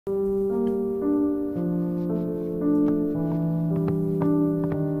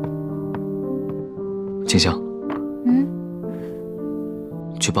静香，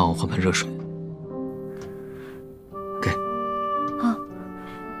去帮我换盆热水。给。啊，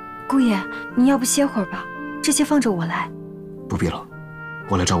姑爷，你要不歇会儿吧，这些放着我来。不必了，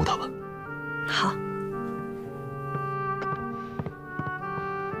我来照顾他吧。好。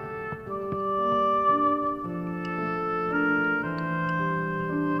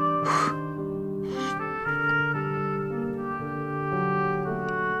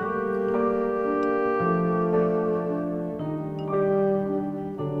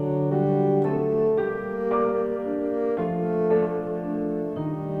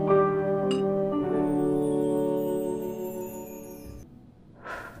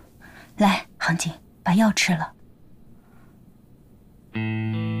 来，杭景，把药吃了。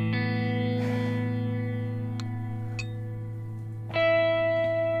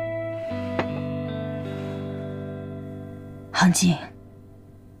杭景，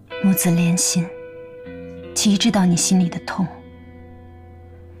母子连心，其一知道你心里的痛。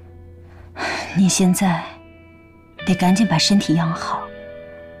你现在得赶紧把身体养好，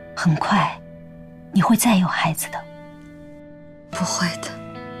很快你会再有孩子的。不会的。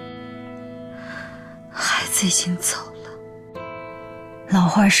 孩子已经走了。老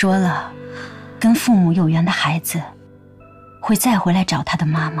话说了，跟父母有缘的孩子，会再回来找他的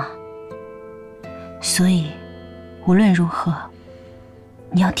妈妈。所以，无论如何，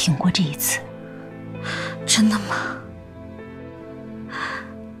你要挺过这一次。真的吗？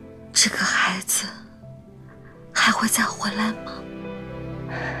这个孩子还会再回来吗？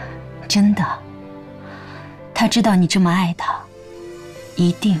真的。他知道你这么爱他，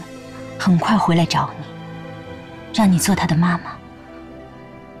一定很快回来找你。 让你做他的妈妈。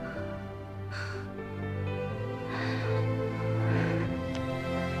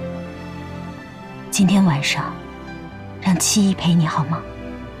今天晚上，让七姨陪你好吗？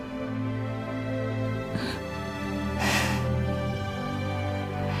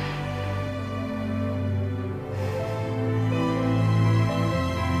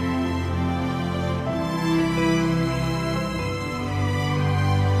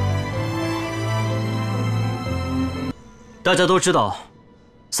大家都知道，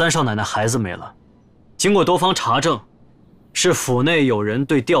三少奶奶孩子没了。经过多方查证，是府内有人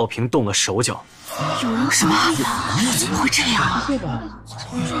对吊瓶动了手脚。有人什么？怎么会这样啊？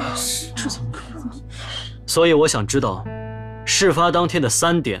这怎么可能？所以我想知道，事发当天的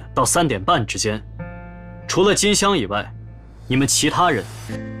3点到3点半之间，除了金香以外，你们其他人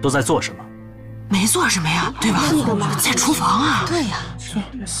都在做什么？没做什么呀，对吧？在厨房啊。对呀。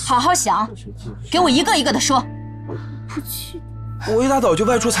好好想，给我一个一个的说。 我一大早就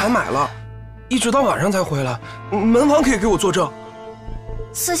外出采买了，一直到晚上才回来。门房可以给我作证。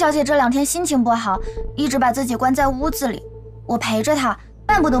四小姐这2天心情不好，一直把自己关在屋子里，我陪着她，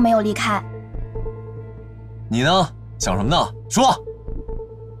半步都没有离开。你呢？想什么呢？说。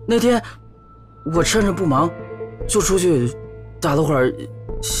那天我趁着不忙，就出去打了会儿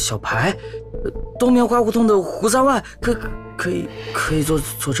小牌。东棉花胡同的胡三万可以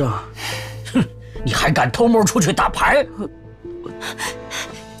作证。哼。 你还敢偷摸出去打牌？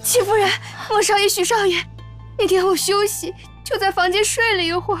戚夫人，莫少爷、许少爷，那天我休息，就在房间睡了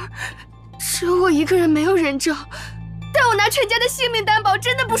一会儿，只有我一个人没有人证，但我拿全家的性命担保，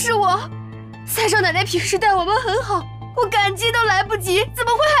真的不是我。三少奶奶平时待我们很好，我感激都来不及，怎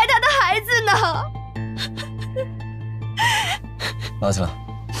么会害她的孩子呢？拿起来。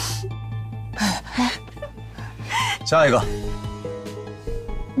下一个。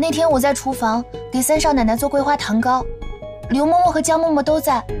 那天我在厨房给三少奶奶做桂花糖糕，刘嬷嬷和江嬷嬷都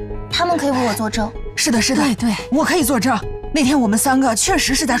在，他们可以为我作证。是的，是的，对，我可以作证。那天我们3个确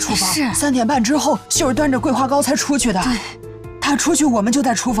实是在厨房，是3点半之后，秀儿端着桂花糕才出去的。对，她出去，我们就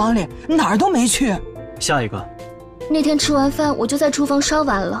在厨房里，哪儿都没去。下一个。那天吃完饭我就在厨房烧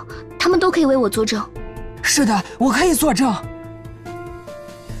完了，他们都可以为我作证。是的，我可以作证。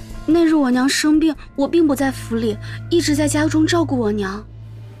那日我娘生病，我并不在府里，一直在家中照顾我娘。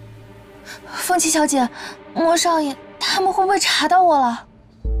 凤七小姐，莫少爷，他们会不会查到我了？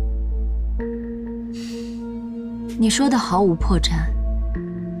你说的毫无破绽，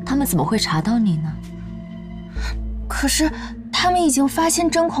他们怎么会查到你呢？可是他们已经发现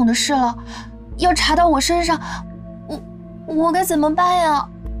针孔的事了，要查到我身上，我该怎么办呀？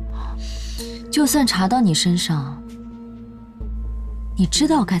就算查到你身上，你知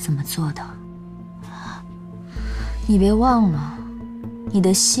道该怎么做的。你别忘了。 你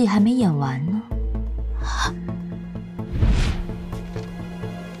的戏还没演完呢。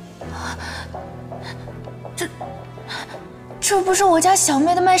这不是我家小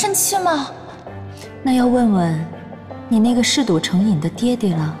妹的卖身契吗？那要问问你那个嗜赌成瘾的爹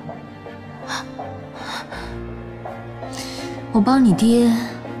爹了。我帮你爹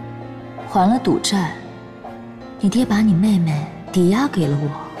还了赌债，你爹把你妹妹抵押给了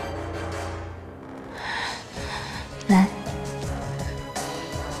我。来，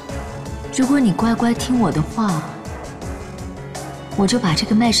如果你乖乖听我的话，我就把这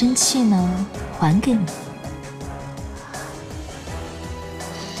个卖身契呢还给你。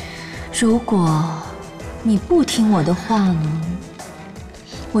如果你不听我的话呢，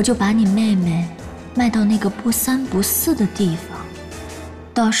我就把你妹妹卖到那个不三不四的地方，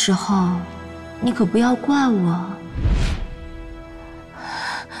到时候你可不要怪我。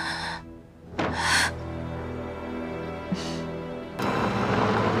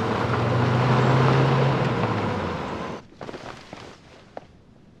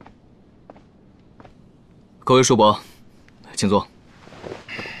各位叔伯，请坐。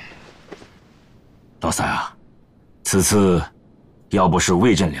老三啊，此次要不是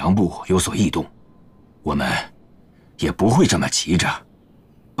魏镇良部有所异动，我们也不会这么急着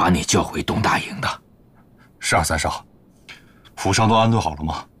把你叫回东大营的。是啊，三少，府上都安顿好了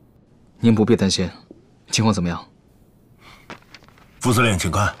吗？您不必担心，情况怎么样？副司令，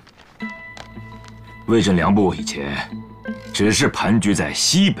请看。魏镇良部以前只是盘踞在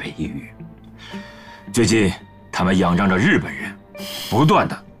西北一隅，最近他们仰仗着日本人，不断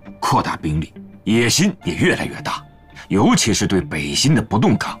的扩大兵力，野心也越来越大，尤其是对北新的不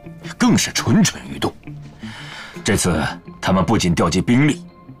动港，更是蠢蠢欲动。这次他们不仅调集兵力，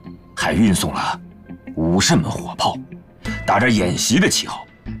还运送了50门火炮，打着演习的旗号，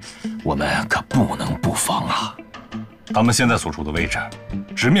我们可不能不防啊！他们现在所处的位置，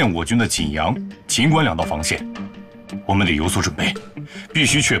直面我军的锦阳、秦关2道防线，我们得有所准备，必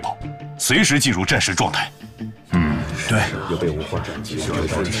须确保随时进入战时状态。对。有备无患，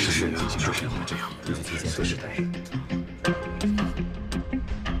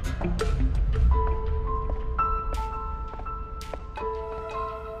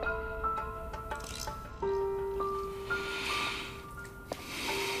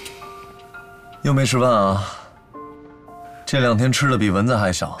又没吃饭啊？这2天吃的比蚊子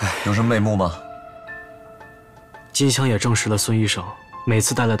还少，有什么眉目吗？金香也证实了孙医生每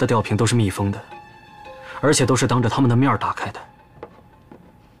次带来的吊瓶都是密封的，而且都是当着他们的面打开的。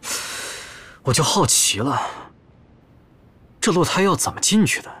我就好奇了，这路他要怎么进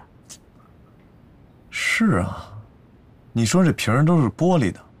去的？是啊，你说这瓶儿都是玻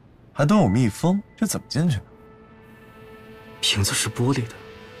璃的，还都有密封，这怎么进去呢？瓶子是玻璃的。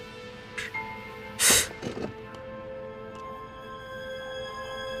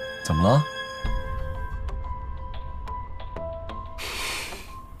怎么了？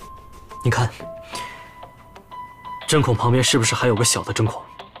你看，针孔旁边是不是还有个小的针孔？